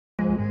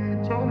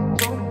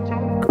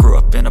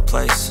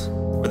place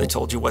where they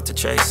told you what to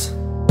chase,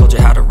 told you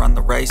how to run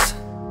the race.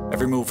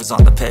 Every move was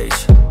on the page,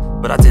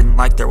 but I didn't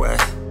like their way.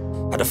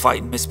 Had to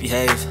fight and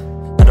misbehave,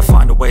 had to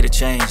find a way to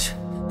change,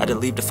 had to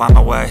leave to find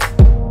my way.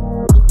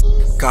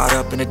 Caught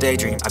up in a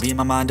daydream, I beat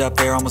my mind up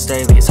there almost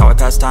daily. It's how I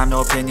pass time, no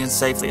opinions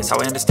safely. It's how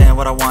I understand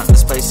what I want in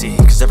this place, see.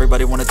 Cause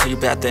everybody wanna tell you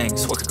bad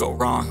things, what could go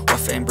wrong,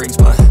 what fame brings.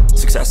 But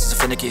success is a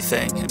finicky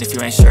thing, and if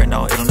you ain't sure,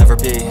 no, it'll never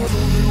be.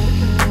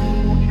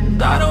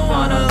 I don't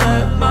wanna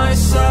let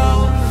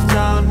myself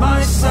down,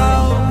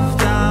 myself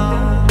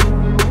down.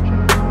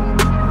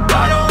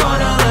 I don't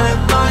wanna let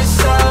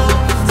myself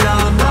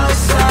down,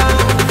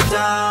 myself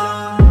down.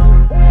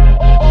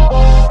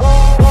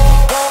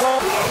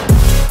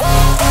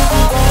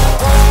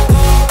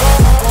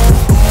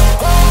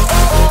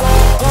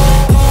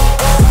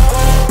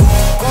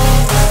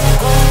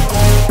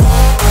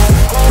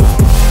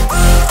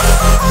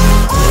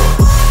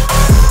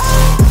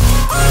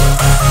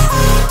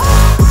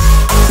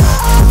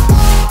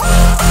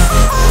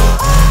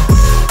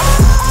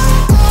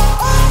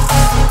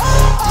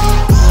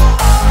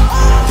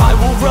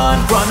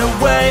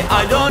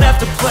 I don't have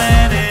to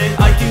plan it,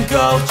 I can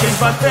go change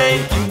my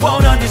fate. You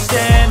won't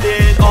understand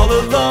it, all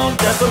alone,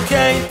 that's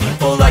okay.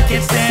 People, I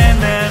can't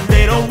stand them,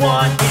 they don't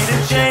want me to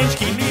change,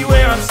 keep me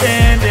where I'm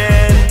standing.